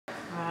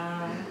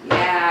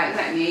Isn't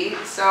that neat?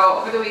 So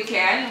over the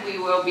weekend we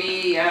will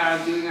be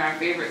doing our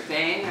favorite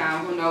thing.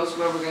 Who knows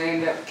where we're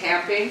going to end up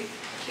camping.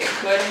 It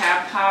could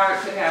have power,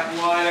 it could have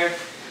water.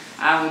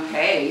 We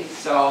pay,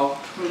 so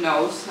who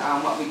knows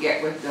what we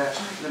get with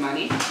the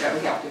money that we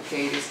have to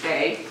pay to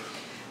stay.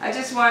 I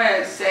just want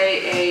to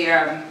say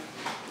a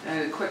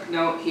quick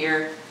note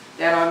here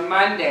that on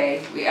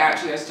Monday we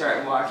actually are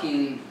start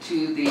walking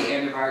to the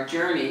end of our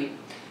journey,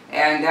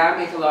 and that'll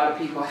make a lot of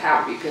people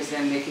happy because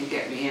then they can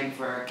get me in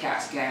for a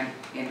CAT scan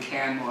in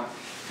Canmore,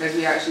 because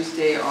we actually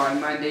stay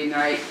on Monday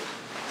night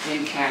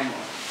in Canmore.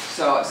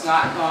 So it's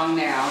not long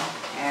now,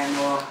 and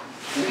we'll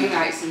 3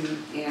 nights in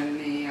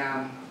the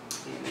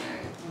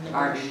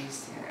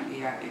RVs,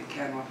 yeah, in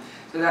Canmore.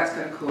 So that's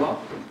kind of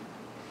cool.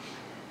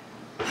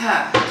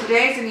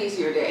 Today's an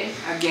easier day.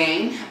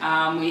 Again,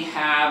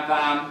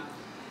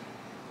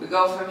 we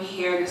go from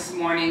here this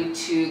morning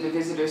to the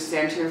visitor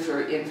center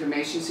for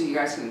information, so you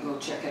guys can go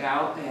check it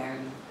out.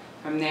 And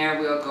from there,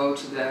 we'll go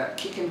to the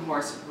Kicking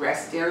Horse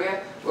rest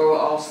area, where we'll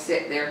all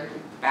sit there.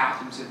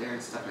 Bathrooms are there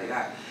and stuff like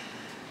that.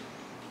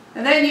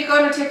 And then you're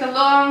going to take a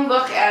long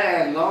look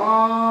at a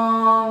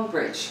long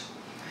bridge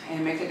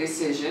and make a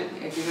decision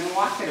if you're going to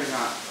walk it or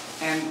not.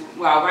 And,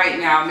 well, right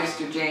now,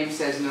 Mr. James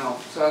says no.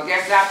 So I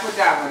guess I put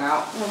that one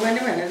out. Well,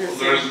 wait a minute.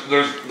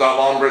 There's that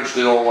long bridge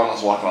they don't want us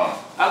to walk on.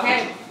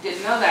 Okay,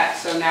 didn't know that.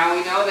 So now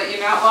we know that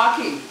you're not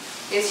walking.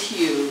 It's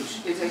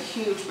huge. It's a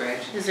huge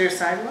bridge. Is there a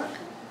sidewalk?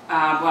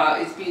 Well,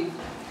 it's been...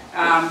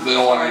 they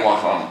don't want you to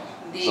walk on.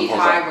 The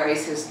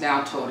highways has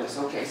now told us.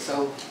 Okay,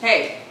 so,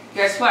 hey,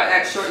 guess what?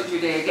 That shortens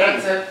your day again.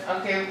 That's it.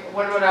 Okay,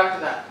 what about after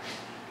that?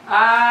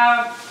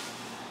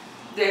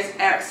 There's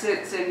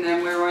exits, and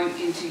then we're on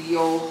into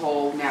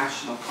Yoho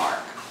National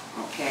Park.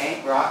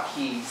 Okay?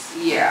 Rockies.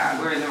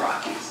 Yeah, we're in the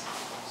Rockies.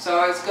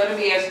 So it's going to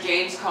be as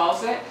James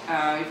calls it.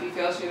 If he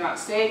feels you're not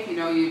safe, you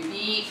know, you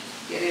beat,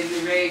 get in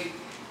the rig,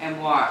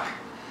 and walk.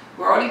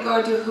 We're only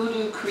going to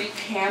Hoodoo Creek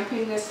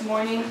camping this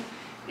morning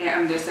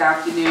and this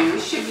afternoon. We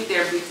should be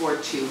there before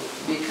 2,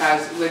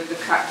 because with the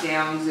cut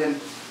downs and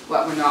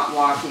what we're not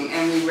walking.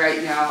 And we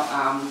right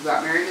now, we've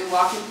got Mary Lou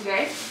walking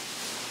today?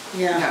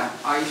 Yeah. No.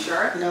 Are you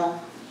sure? No.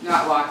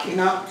 Not walking?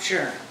 Not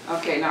sure.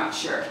 Okay, not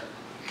sure.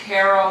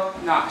 Carol,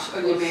 not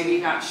sure.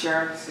 Maybe not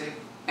sure.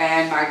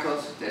 And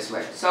Michael's this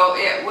way. So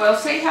we'll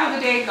see how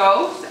the day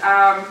goes.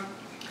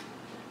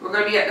 We're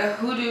going to be at the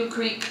Hoodoo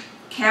Creek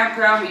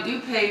campground. We do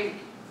pay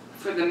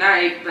for the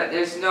night, but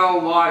there's no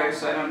water,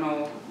 so I don't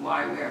know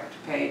why we have to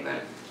pay, but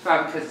it's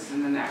probably because it's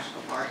in the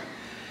national park.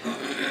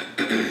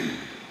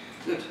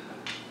 Good.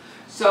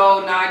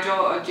 So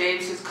Nigel,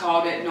 James has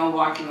called it no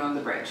walking on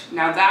the bridge.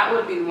 Now that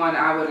would be one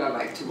I would have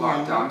liked to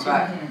walk on,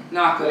 but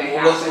not going to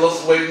happen.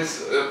 Let's wait and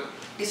see.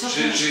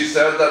 Okay. She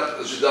said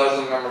that she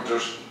doesn't remember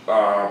there's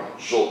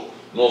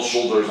no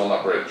shoulders on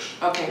that bridge.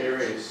 Okay. There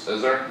is.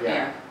 Is there?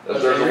 Yeah.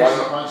 Is there the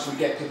one? Once we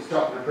get to the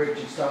top of the bridge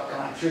and start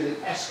going through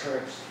the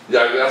S-curves.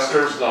 Yeah, the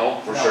S-curves,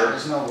 no, for sure.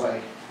 There's no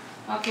way.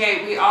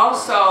 Okay, we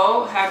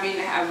also have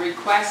a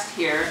request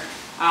here.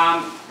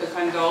 The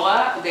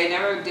gondola, they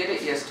never did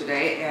it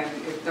yesterday, and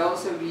if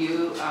those of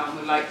you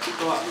would like to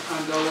go up the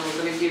gondola,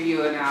 we're going to give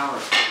you an hour.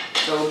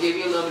 So we'll give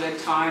you a little bit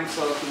of time,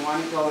 so if you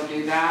want to go and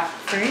do that.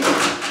 Free?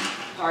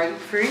 Pardon?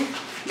 Free?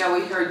 No,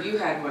 we heard you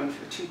had one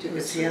for 2 It tickets.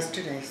 was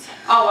yesterday's.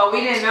 Oh, well,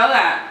 we didn't know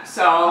that,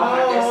 so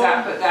I guess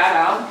that put that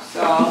out.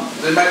 So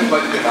They might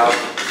let you out.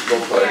 Go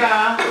play.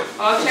 Yeah.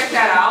 Well, check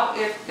that out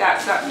if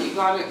that's something you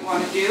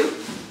want to do.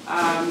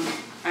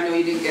 I know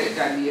you didn't get it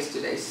done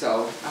yesterday,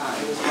 so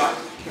it was what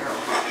Carol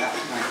brought that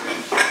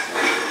tonight. So,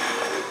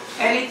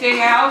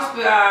 anything else?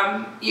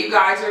 You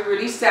guys are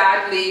really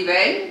sad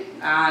leaving.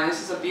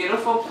 This is a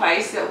beautiful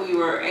place that we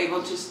were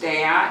able to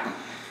stay at.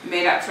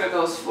 Made up for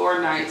those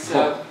 4 nights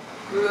of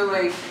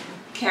grueling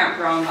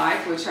campground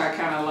life, which I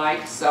kind of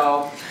liked,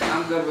 so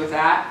I'm good with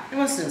that. It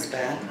wasn't as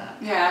bad.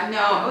 Yeah,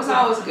 no, it was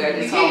always good.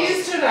 You It's get always,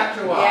 used to it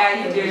after a while.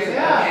 yeah, you do.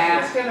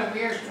 Yeah, it's kind of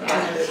weird.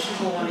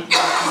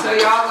 So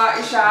y'all got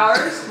your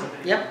showers?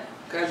 Yep.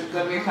 Because it's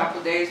going to be a couple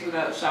of days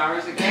without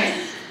showers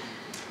again.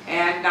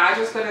 And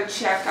Nigel's going to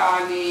check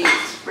on the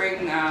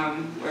spring,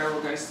 where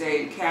we're going to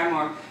stay in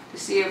Canmore, to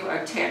see if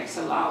a tent's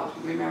allowed.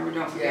 Remember,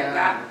 don't forget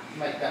that.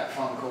 Make that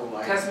phone call later.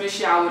 Because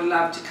Michelle would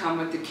love to come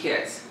with the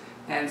kids.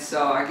 And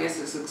so I guess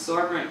it's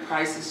exorbitant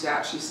prices to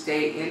actually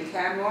stay in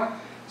Canmore.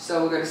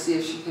 So we're going to see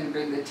if she can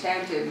bring the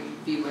tent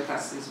and be with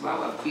us as well.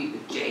 Well, be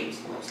with James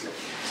mostly.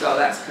 So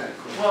that's kind of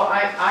cool. Well, I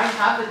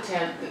have a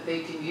tent that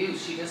they can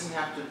use. She doesn't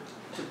have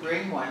to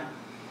bring one.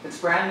 It's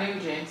brand new,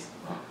 James.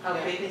 How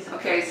big is it?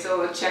 Okay, so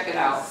we'll check it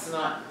out. It's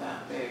not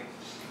that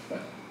big.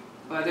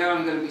 Well, they're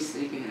only going to be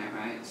sleeping in it,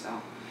 right?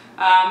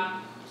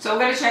 So we're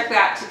going to check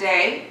that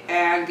today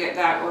and get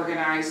that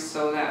organized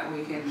so that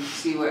we can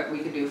see what we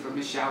can do for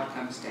Michelle to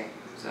come stay.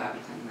 So that'll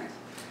be kind of nice.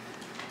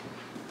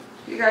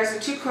 You guys are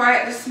too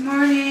quiet this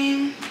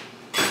morning.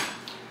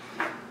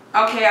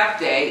 Okay,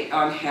 update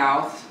on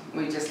health.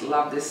 We just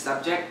love this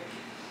subject.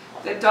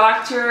 The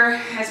doctor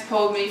has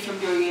pulled me from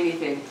doing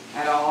anything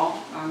at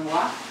all on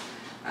what.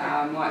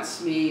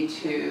 Wants me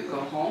to go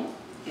home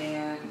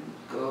and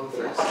go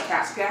for a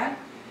CAT scan.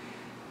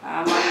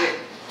 I wanted it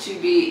to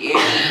be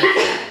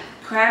in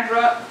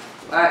Cranbrook.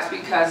 That's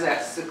because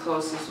that's the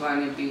closest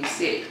one in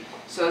BC.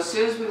 So as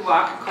soon as we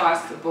walk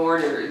across the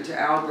border into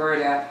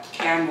Alberta,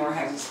 Canmore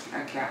has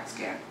a CAT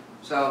scan.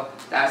 So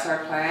that's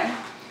our plan.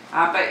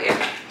 But if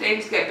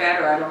things get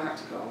better, I don't have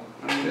to go.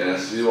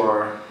 Yes, you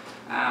are.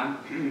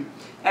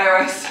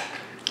 Anyways,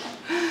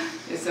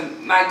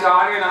 my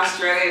daughter in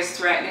Australia is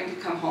threatening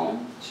to come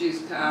home.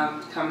 She's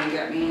come and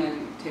get me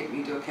and take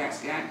me to a CAT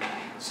scan.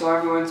 So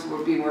everyone's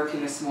been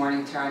working this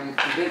morning trying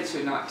to convince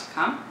her not to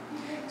come.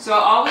 So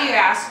all we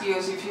ask you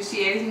is if you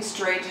see anything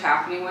strange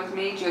happening with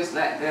me, just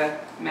let the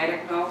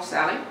medic know,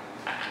 Sally.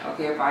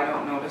 Okay, if I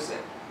don't notice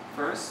it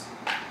first.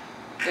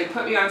 They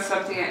put me on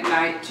something at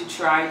night to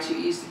try to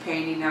ease the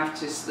pain enough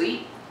to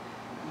sleep,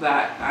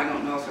 but I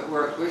don't know if it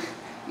worked. We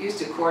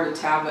used a quarter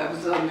tablet. I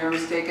was a little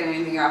nervous taking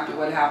anything after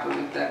what happened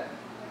with the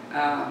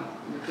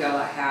pill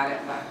I had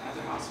at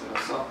the hospital.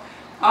 So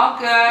all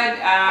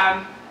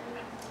good.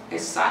 It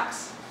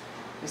sucks.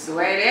 It's the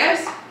way it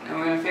is, and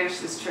we're gonna finish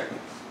this trip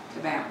to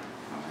Banff.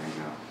 Oh, there you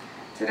go.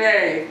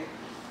 Today,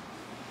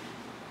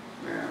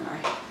 where am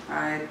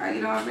I?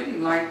 You know, I really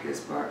like this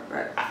book,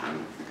 but I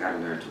gotta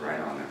learn to write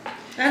on it.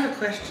 I have a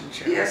question,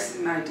 Cheryl. Yes,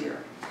 my dear.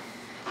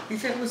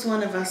 If it was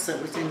one of us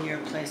that was in your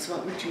place,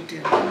 what would you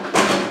do?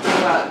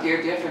 Well,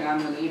 you're different.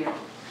 I'm the leader.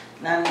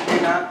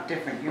 You're not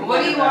different. You're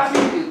What do you want me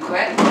to do?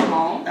 Quit and go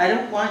home? I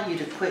don't want you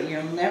to quit.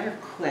 You'll never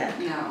quit.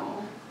 No.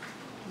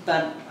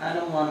 But I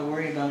don't want to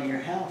worry about your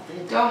health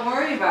either. Don't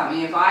worry about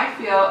me. If I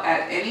feel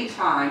at any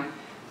time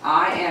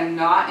I am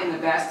not in the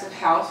best of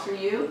health for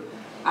you,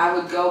 I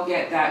would go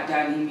get that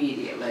done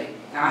immediately.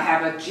 Now I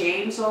have a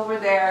James over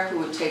there who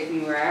would take me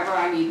wherever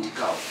I need to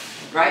go.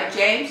 Right,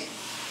 James?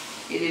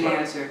 He didn't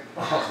answer.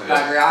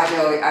 Bugger,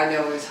 I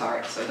know his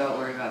heart, so don't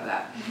worry about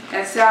that.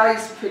 And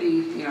Sally's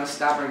pretty,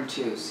 stubborn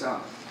too,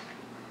 so.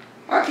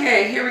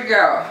 Okay, here we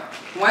go.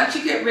 Once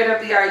you get rid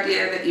of the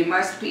idea that you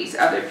must please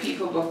other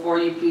people before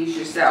you please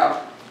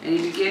yourself, and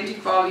you begin to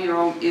follow your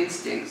own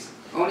instincts,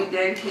 only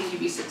then can you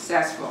be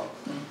successful.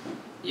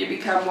 You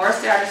become more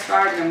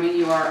satisfied, and when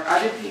you are,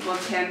 other people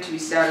tend to be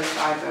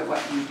satisfied by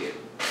what you do.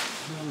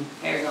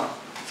 There you go.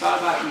 It's all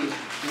about you.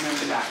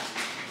 Remember that.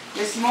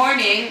 This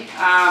morning,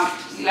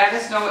 let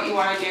us know what you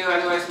want to do,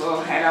 otherwise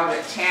we'll head out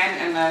at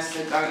 10 unless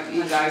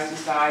you guys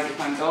decide the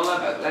gondola,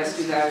 but let's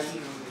do that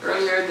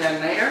earlier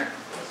than later.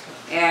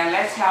 And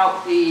let's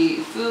help the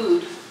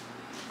food.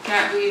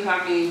 Can't believe how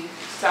many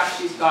stuff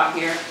she's got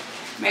here.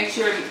 Make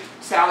sure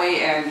Sally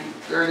and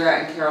Gerda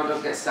and Carol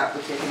don't get stuck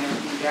with taking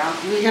everything down.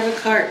 We have a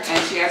cart.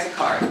 And she has a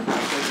cart.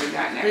 I'll bring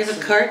that next. We have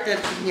a cart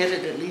that can get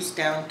it at least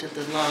down to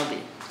the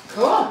lobby.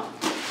 Cool.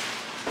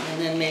 And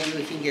then maybe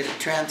we can get a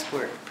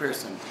transport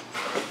person.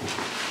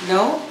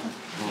 No?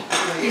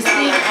 He's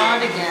being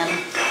odd again.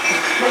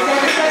 We're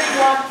gonna just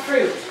walk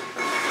through.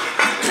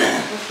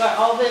 We've got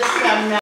all this